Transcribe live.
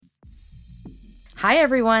Hi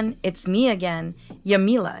everyone, it's me again,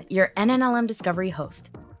 Yamila, your NNLM Discovery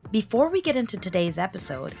host. Before we get into today's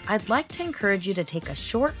episode, I'd like to encourage you to take a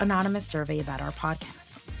short anonymous survey about our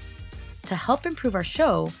podcast. To help improve our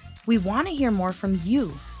show, we want to hear more from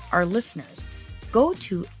you, our listeners. Go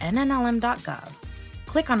to nnlm.gov,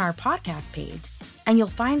 click on our podcast page, and you'll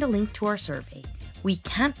find a link to our survey. We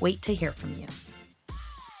can't wait to hear from you.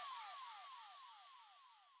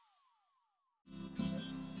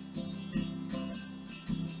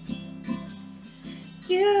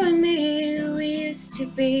 You and me, we used to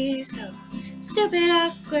be so stupid,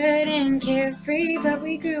 awkward, and carefree, but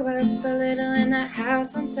we grew up a little in that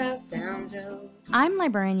house on South Downs Road. I'm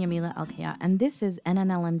librarian Yamila Elkaya, and this is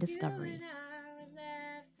NNLM Discovery.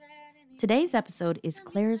 Today's episode is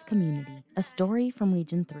Claire's Community, a story from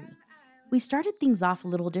Region 3. We started things off a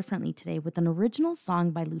little differently today with an original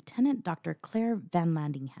song by Lieutenant Dr. Claire Van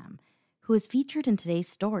Landingham, who is featured in today's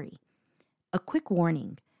story. A quick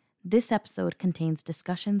warning. This episode contains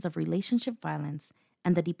discussions of relationship violence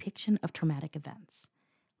and the depiction of traumatic events.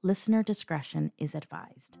 Listener discretion is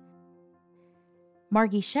advised.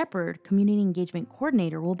 Margie Shepard, Community Engagement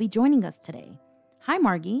Coordinator, will be joining us today. Hi,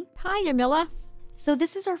 Margie. Hi, Yamila. So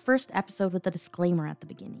this is our first episode with a disclaimer at the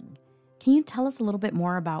beginning. Can you tell us a little bit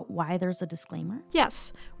more about why there's a disclaimer?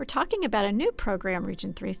 Yes, we're talking about a new program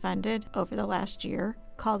Region 3 funded over the last year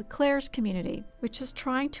called Claire's Community, which is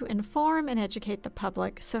trying to inform and educate the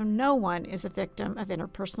public so no one is a victim of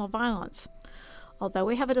interpersonal violence. Although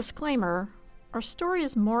we have a disclaimer, our story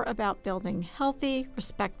is more about building healthy,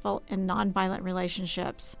 respectful, and nonviolent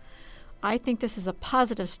relationships. I think this is a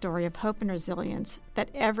positive story of hope and resilience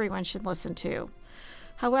that everyone should listen to.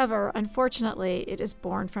 However, unfortunately, it is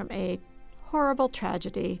born from a horrible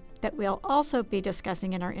tragedy that we'll also be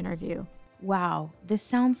discussing in our interview. Wow, this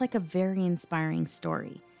sounds like a very inspiring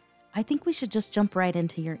story. I think we should just jump right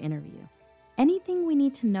into your interview. Anything we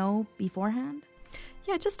need to know beforehand?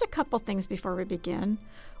 Yeah, just a couple things before we begin.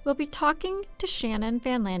 We'll be talking to Shannon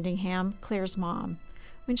Van Landingham, Claire's mom.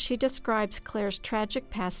 When she describes Claire's tragic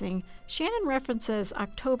passing, Shannon references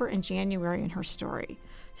October and January in her story.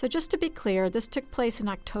 So just to be clear, this took place in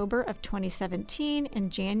October of 2017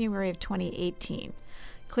 and January of 2018.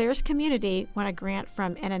 Claire's Community won a grant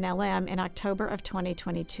from NNLM in October of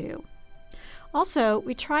 2022. Also,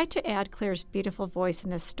 we tried to add Claire's beautiful voice in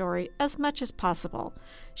this story as much as possible.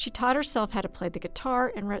 She taught herself how to play the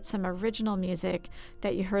guitar and wrote some original music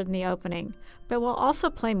that you heard in the opening, but we'll also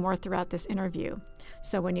play more throughout this interview.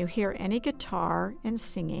 So when you hear any guitar and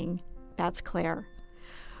singing, that's Claire.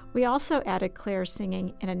 We also added Claire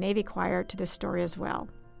singing in a Navy choir to this story as well.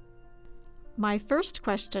 My first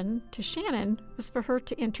question to Shannon was for her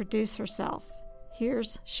to introduce herself.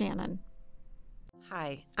 Here's Shannon.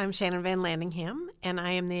 Hi, I'm Shannon Van Landingham, and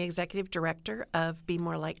I am the Executive Director of Be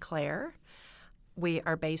More Like Claire. We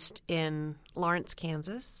are based in Lawrence,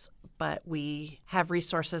 Kansas, but we have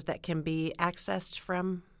resources that can be accessed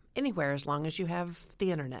from anywhere as long as you have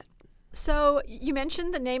the internet. So you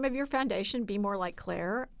mentioned the name of your foundation, Be More Like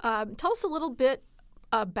Claire. Tell us a little bit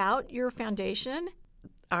about your foundation.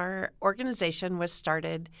 Our organization was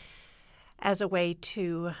started as a way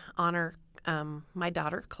to honor my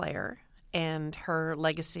daughter, Claire, and her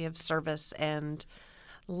legacy of service and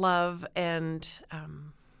love and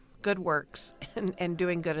good works and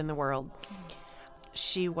doing good in the world.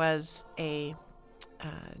 She was a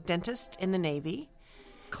dentist in the Navy.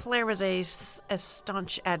 Claire was a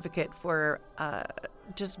staunch advocate for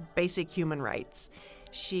just basic human rights.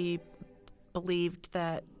 She believed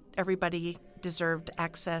that everybody deserved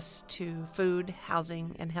access to food,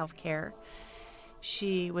 housing, and health care.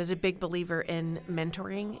 She was a big believer in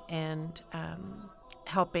mentoring and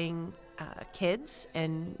helping kids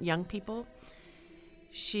and young people.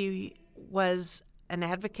 She was an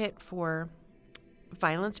advocate for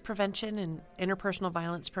violence prevention and interpersonal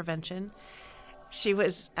violence prevention. She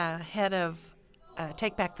was head of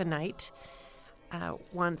Take Back the Night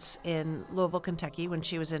once in Louisville, Kentucky, when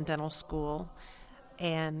she was in dental school,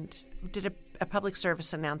 and did a public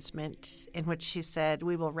service announcement in which she said,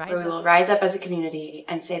 we will rise up as a community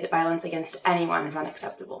and say that violence against anyone is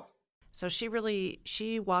unacceptable. So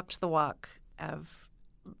she walked the walk of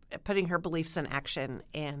putting her beliefs in action,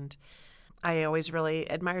 and I always really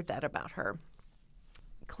admired that about her.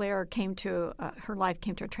 Claire her life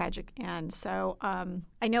came to a tragic end. So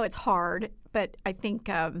I know it's hard, but I think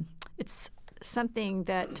it's something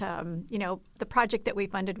that, the project that we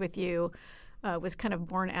funded with you was kind of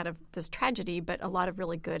born out of this tragedy, but a lot of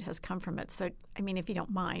really good has come from it. So, I mean, if you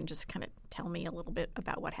don't mind, just kind of tell me a little bit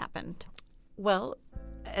about what happened. Well,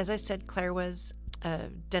 as I said, Claire was a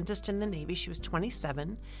dentist in the Navy. She was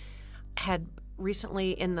 27, had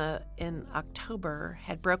recently in October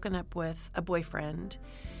had broken up with a boyfriend,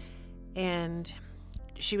 and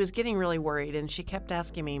she was getting really worried, and she kept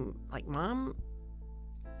asking me, like, Mom,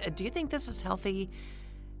 do you think this is healthy?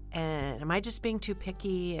 And am I just being too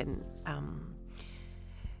picky? And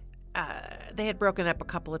they had broken up a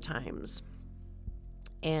couple of times,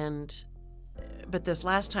 but this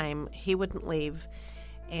last time he wouldn't leave,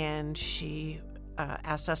 and she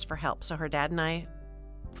asked us for help. So her dad and I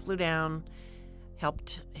flew down,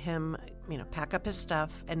 helped him, pack up his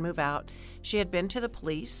stuff and move out. She had been to the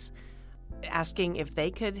police asking if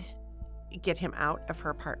they could get him out of her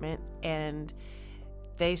apartment, and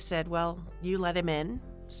they said, well, you let him in,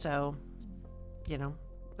 so,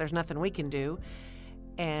 there's nothing we can do.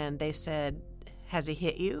 And they said, has he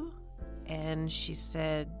hit you? And she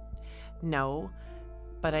said, no,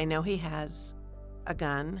 but I know he has a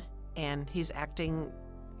gun, and he's acting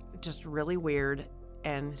just really weird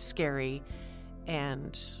and scary,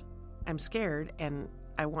 and I'm scared, and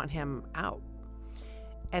I want him out.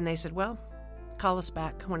 And they said, well, call us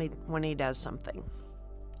back when he does something.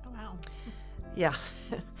 Oh, wow. Yeah.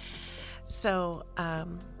 So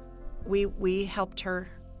we helped her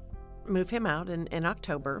move him out in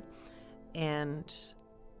October, and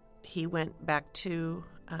he went back to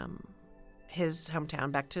his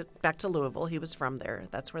hometown, back to Louisville. He was from there.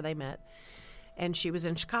 That's where they met. And she was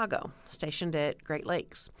in Chicago, stationed at Great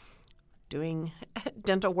Lakes, doing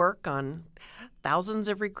dental work on thousands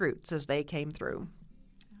of recruits as they came through.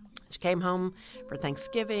 She came home for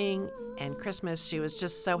Thanksgiving and Christmas. She was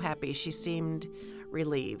just so happy. She seemed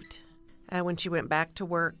relieved. When she went back to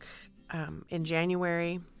work in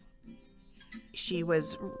January, she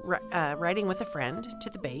was riding with a friend to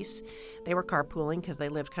the base. They were carpooling because they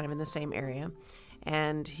lived kind of in the same area.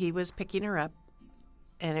 And he was picking her up.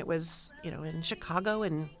 And it was, in Chicago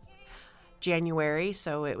in January,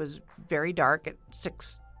 so it was very dark at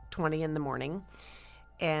 6:20 in the morning.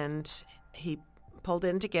 And he pulled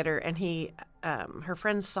in to get her, and her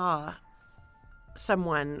friend saw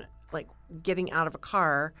someone like getting out of a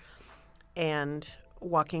car and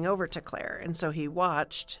walking over to Claire. And so he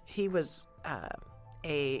watched. He was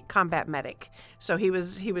a combat medic, so he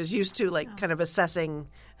was used to kind of assessing,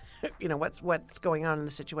 what's going on in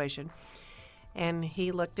the situation. And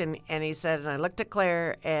he looked and he said, and I looked at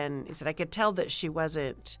Claire, and he said, I could tell that she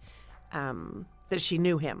wasn't, that she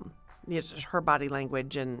knew him, her body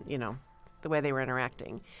language and, the way they were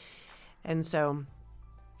interacting. And so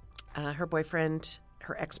her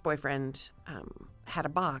ex-boyfriend, had a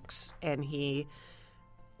box, and he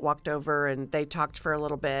walked over, and they talked for a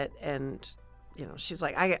little bit, and, she's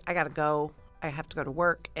like, I got to go. I have to go to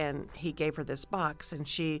work. And he gave her this box, and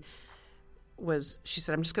she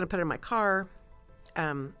said, I'm just going to put it in my car.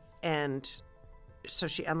 And so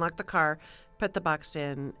she unlocked the car, put the box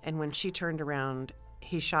in, and when she turned around,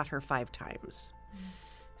 he shot her 5 times. Mm-hmm.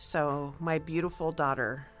 So my beautiful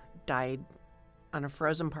daughter died on a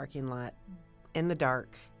frozen parking lot in the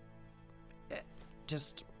dark,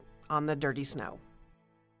 just on the dirty snow.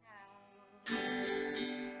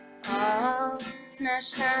 All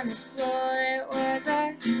smashed on this floor, it was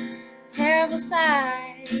a terrible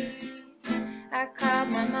sight. I called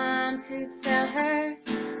my mom to tell her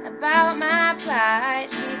about my plight.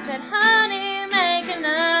 She said, honey, make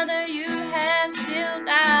another, you have still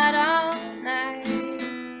got all night.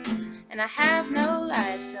 And I have no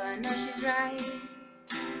life, so I know she's right.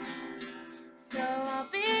 So I'll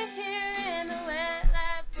be here in the wet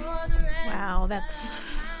lab for the rest. Wow, that's,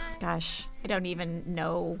 gosh, I don't even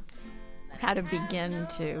know how to begin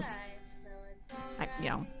to,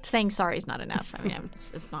 saying sorry is not enough. I mean,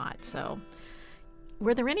 it's not, so.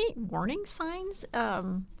 Were there any warning signs?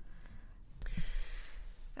 Oh,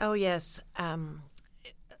 yes.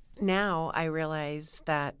 Now I realize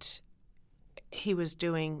that he was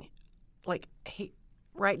doing,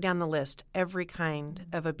 right down the list, every kind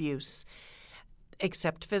of abuse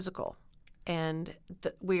except physical. And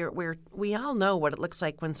we all know what it looks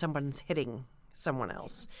like when someone's hitting someone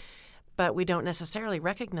else, but we don't necessarily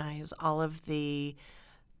recognize all of the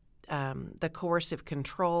coercive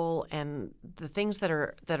control and the things that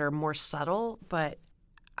are more subtle. But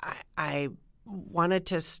I wanted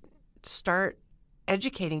to start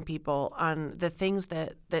educating people on the things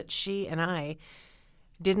that she and I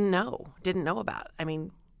didn't know about. I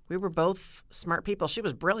mean, we were both smart people. She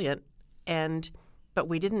was brilliant, but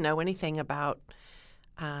we didn't know anything about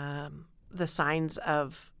the signs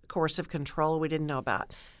of coercive control. We didn't know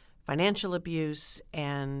about financial abuse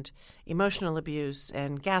and emotional abuse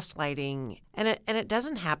and gaslighting. And it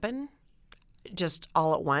doesn't happen just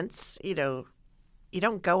all at once. You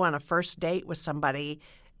don't go on a first date with somebody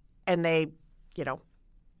and they,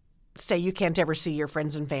 say you can't ever see your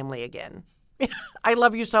friends and family again. I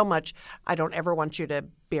love you so much, I don't ever want you to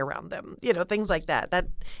be around them. Things like that. That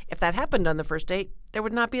if that happened on the first date, there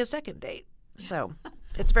would not be a second date. So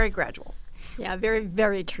it's very gradual. Yeah, very,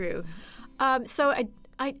 very true. So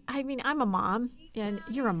I mean, I'm a mom, and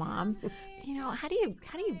you're a mom. How do you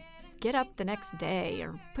get up the next day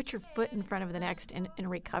or put your foot in front of the next and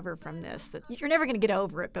recover from this? That you're never going to get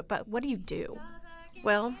over it, but what do you do?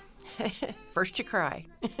 Well, first you cry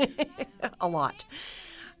a lot.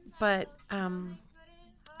 But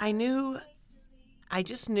I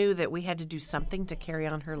just knew that we had to do something to carry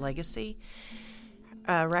on her legacy.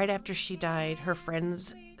 Right after she died, her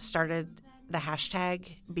friends started the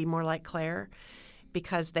hashtag Be More Like Claire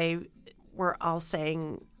because they were all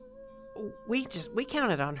saying, we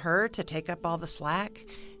counted on her to take up all the slack,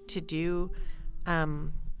 to do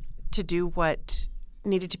what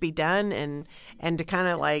needed to be done and to kind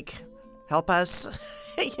of like help us,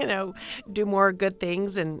 do more good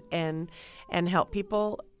things and help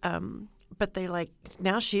people. But they're like,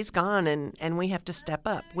 now she's gone and we have to step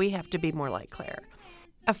up. We have to be more like Claire.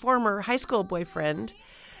 A former high school boyfriend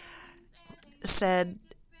said,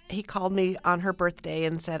 he called me on her birthday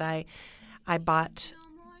and said, I bought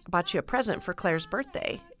you a present for Claire's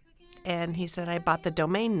birthday. And he said, I bought the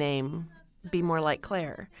domain name Be More Like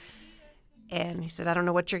Claire. And he said, I don't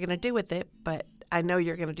know what you're going to do with it, but I know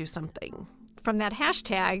you're going to do something. From that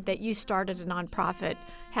hashtag that you started a nonprofit,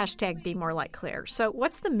 hashtag Be More Like Claire. So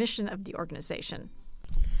what's the mission of the organization?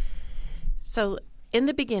 So in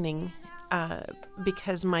the beginning,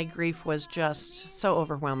 because my grief was just so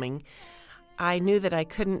overwhelming, I knew that I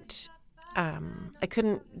couldn't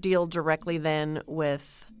deal directly then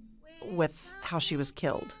with how she was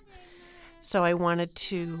killed. So I wanted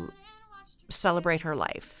to celebrate her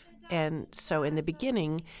life. And so in the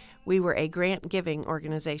beginning, we were a grant-giving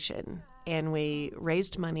organization, and we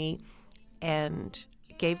raised money and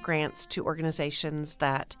gave grants to organizations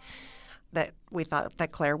that we thought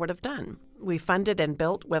that Claire would have done. We funded and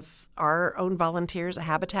built with our own volunteers a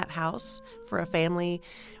Habitat house for a family.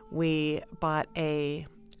 We bought a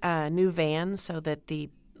new van so that the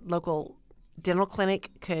local dental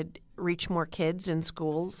clinic could reach more kids in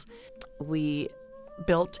schools. We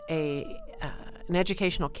built an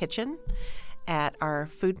educational kitchen at our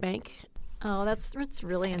food bank. Oh, that's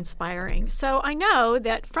really inspiring. So I know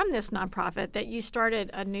that from this nonprofit that you started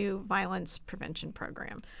a new violence prevention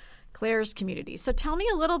program, Claire's Community. So tell me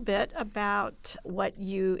a little bit about what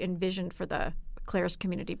you envisioned for the Claire's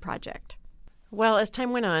Community project. Well, as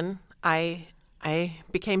time went on, I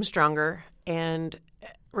became stronger and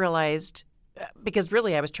realized, because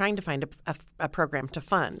really I was trying to find a program to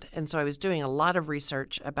fund. And so I was doing a lot of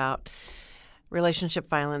research about relationship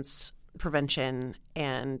violence prevention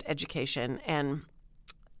and education, and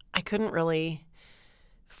I couldn't really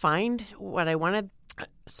find what I wanted.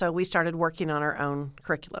 So we started working on our own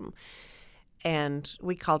curriculum, and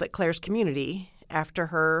we called it Claire's Community after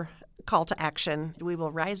her call to action. We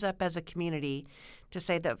will rise up as a community to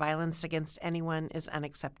say that violence against anyone is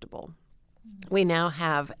unacceptable. We now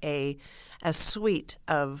have a suite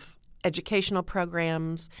of educational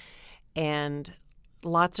programs and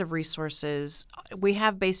lots of resources. We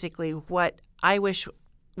have basically what I wish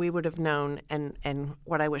we would have known and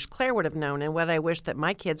what I wish Claire would have known and what I wish that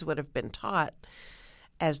my kids would have been taught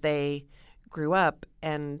as they grew up.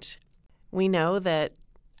 And we know that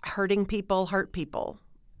hurting people hurt people.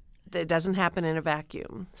 It doesn't happen in a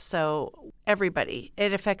vacuum. So everybody,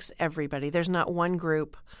 it affects everybody. There's not one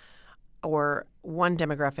group or one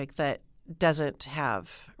demographic that doesn't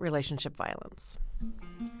have relationship violence.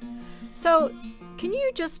 So can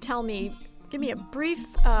you just give me a brief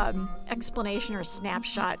explanation or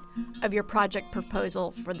snapshot of your project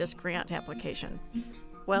proposal for this grant application?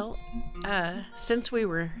 Well, since we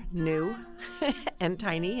were new and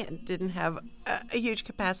tiny and didn't have a huge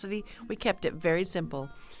capacity, we kept it very simple.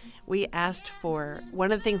 We asked for,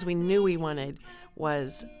 one of the things we knew we wanted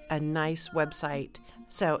was a nice website.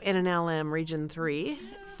 So NNLM Region 3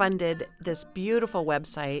 funded this beautiful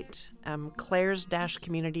website,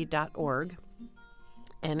 claires-community.org,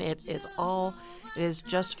 and it is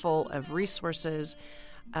just full of resources,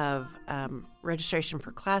 of registration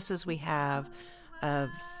for classes we have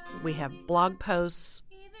blog posts,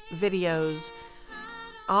 videos,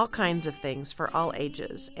 all kinds of things for all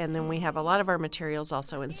ages. And then we have a lot of our materials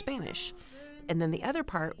also in Spanish. And then the other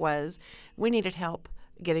part was we needed help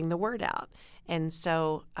getting the word out. And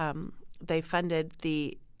so they funded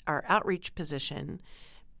our outreach position,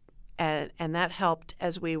 and that helped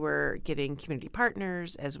as we were getting community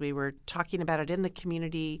partners, as we were talking about it in the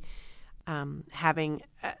community, having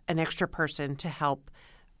an extra person to help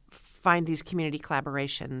find these community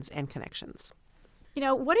collaborations and connections.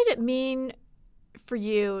 What did it mean for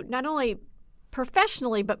you, not only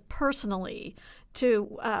professionally but personally,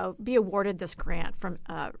 to be awarded this grant from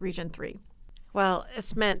Region 3? Well,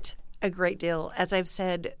 it's meant a great deal. As I've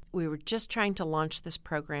said, we were just trying to launch this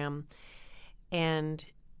program, and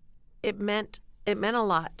it meant a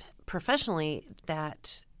lot professionally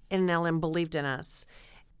that NNLM believed in us.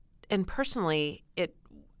 And personally, it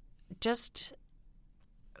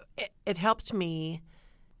helped me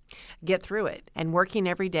get through it, and working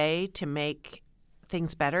every day to make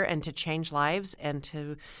things better and to change lives and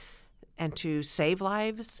to save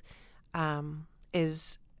lives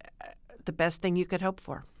is the best thing you could hope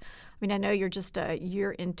for. I know you're just a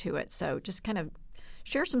year into it, so just kind of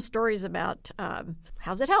share some stories about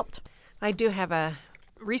how's it helped. I do have a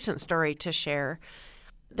recent story to share.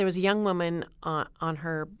 There was a young woman on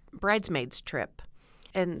her bridesmaids trip,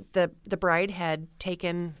 and the bride had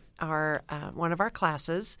taken our one of our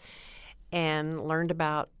classes and learned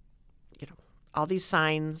about all these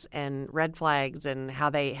signs and red flags and how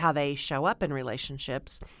they show up in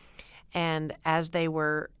relationships. And as they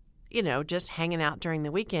were, just hanging out during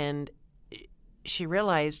the weekend, she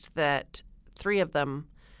realized that 3 of them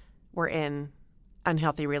were in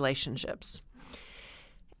unhealthy relationships.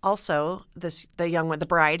 Also, the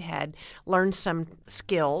bride had learned some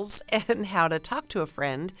skills and how to talk to a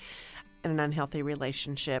friend in an unhealthy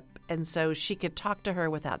relationship. And so she could talk to her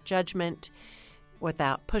without judgment,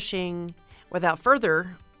 without pushing, without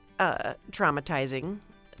further traumatizing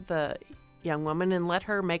the young woman, and let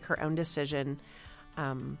her make her own decision,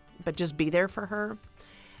 but just be there for her.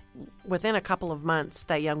 Within a couple of months,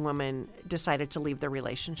 that young woman decided to leave the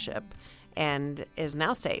relationship and is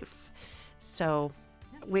now safe. So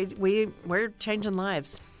we're changing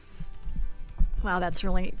lives. Wow, that's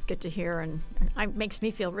really good to hear, and it makes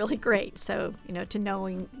me feel really great. So, to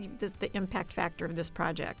knowing the impact factor of this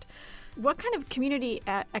project. What kind of community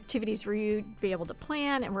activities were you be able to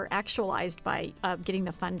plan and were actualized by getting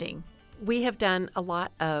the funding? We have done a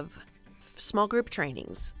lot of small group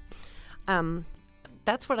trainings.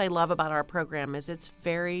 That's what I love about our program is it's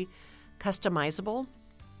very customizable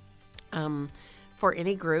for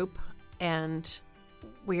any group, and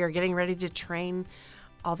we are getting ready to train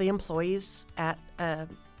all the employees at a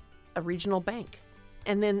regional bank.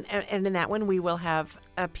 And in that one, we will have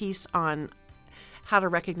a piece on how to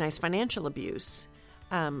recognize financial abuse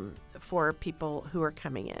for people who are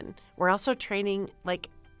coming in. We're also training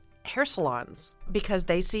hair salons because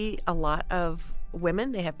they see a lot of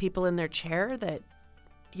women. They have people in their chair that,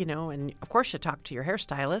 and of course you talk to your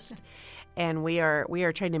hairstylist. And we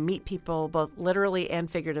are trying to meet people both literally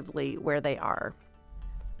and figuratively where they are.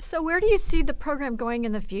 So where do you see the program going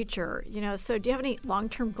in the future? So do you have any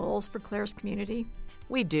long-term goals for Claire's community?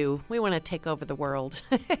 We do. We want to take over the world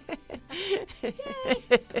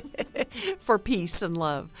for peace and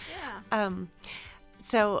love. Yeah.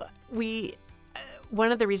 So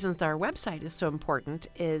one of the reasons that our website is so important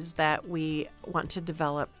is that we want to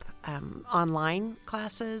develop online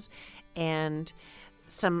classes and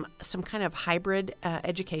some kind of hybrid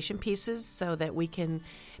education pieces so that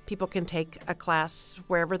people can take a class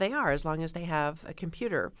wherever they are as long as they have a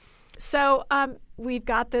computer. So we've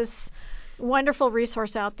got this wonderful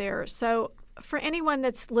resource out there. So for anyone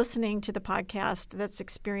that's listening to the podcast that's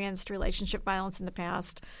experienced relationship violence in the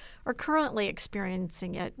past or currently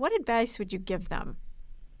experiencing it, what advice would you give them?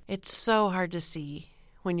 It's so hard to see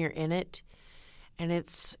when you're in it, and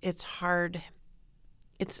it's hard.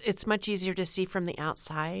 It's much easier to see from the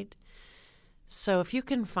outside. So if you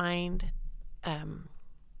can find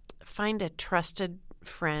a trusted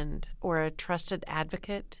friend or a trusted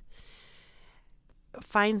advocate,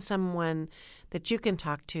 find someone that you can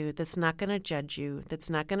talk to that's not going to judge you, that's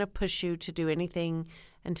not going to push you to do anything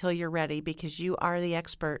until you're ready, because you are the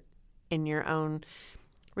expert in your own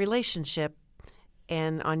relationship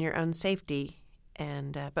and on your own safety.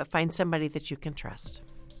 But find somebody that you can trust.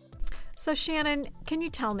 So Shannon, can you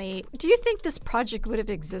tell me, do you think this project would have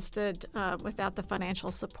existed without the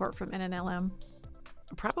financial support from NNLM?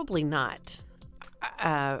 Probably not,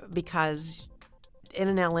 because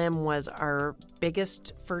NNLM was our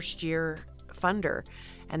biggest first-year funder,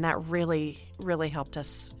 and that really, really helped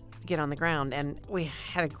us get on the ground. And we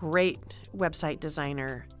had a great website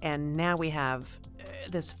designer, and now we have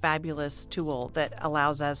this fabulous tool that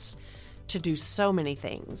allows us to do so many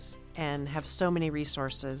things and have so many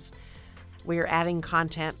resources. We are adding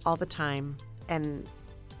content all the time, and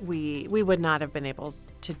we would not have been able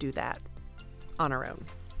to do that on our own.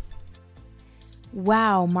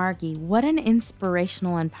 Wow, Margie, what an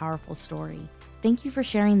inspirational and powerful story. Thank you for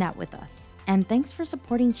sharing that with us. And thanks for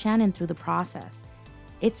supporting Shannon through the process.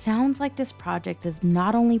 It sounds like this project is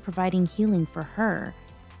not only providing healing for her,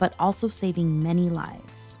 but also saving many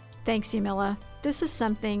lives. Thanks, Yamila. This is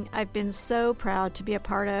something I've been so proud to be a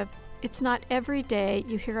part of. It's not every day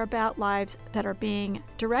you hear about lives that are being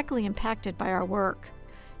directly impacted by our work.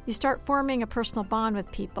 You start forming a personal bond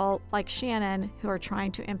with people like Shannon who are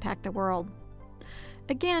trying to impact the world.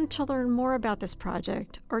 Again, to learn more about this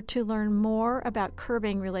project or to learn more about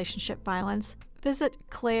curbing relationship violence, visit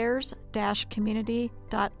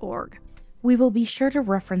clairs-community.org. We will be sure to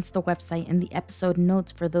reference the website in the episode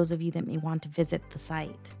notes for those of you that may want to visit the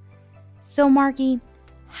site. So, Margie,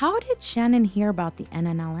 how did Shannon hear about the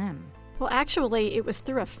NNLM? Well, actually, it was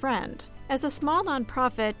through a friend. As a small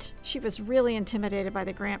nonprofit, she was really intimidated by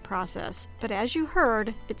the grant process. But as you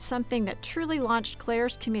heard, it's something that truly launched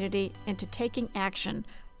Claire's community into taking action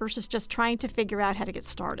versus just trying to figure out how to get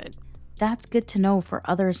started. That's good to know for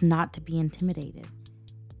others not to be intimidated.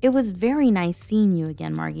 It was very nice seeing you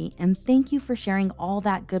again, Margie, and thank you for sharing all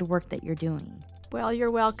that good work that you're doing. Well,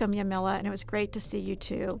 you're welcome, Yamila, and it was great to see you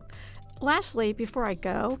too. Lastly, before I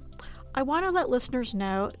go, I want to let listeners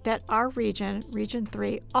know that our region, Region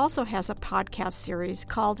 3, also has a podcast series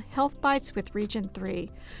called Health Bites with Region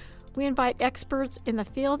 3. We invite experts in the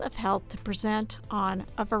field of health to present on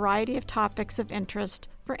a variety of topics of interest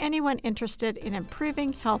for anyone interested in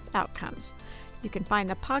improving health outcomes. You can find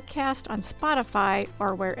the podcast on Spotify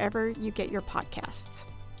or wherever you get your podcasts.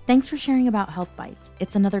 Thanks for sharing about Health Bites.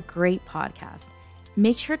 It's another great podcast.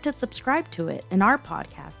 Make sure to subscribe to it in our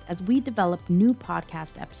podcast as we develop new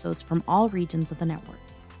podcast episodes from all regions of the network.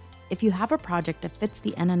 If you have a project that fits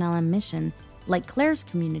the NNLM mission, like Claire's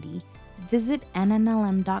community, visit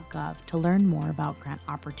nnlm.gov to learn more about grant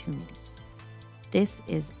opportunities. This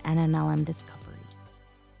is NNLM Discovery.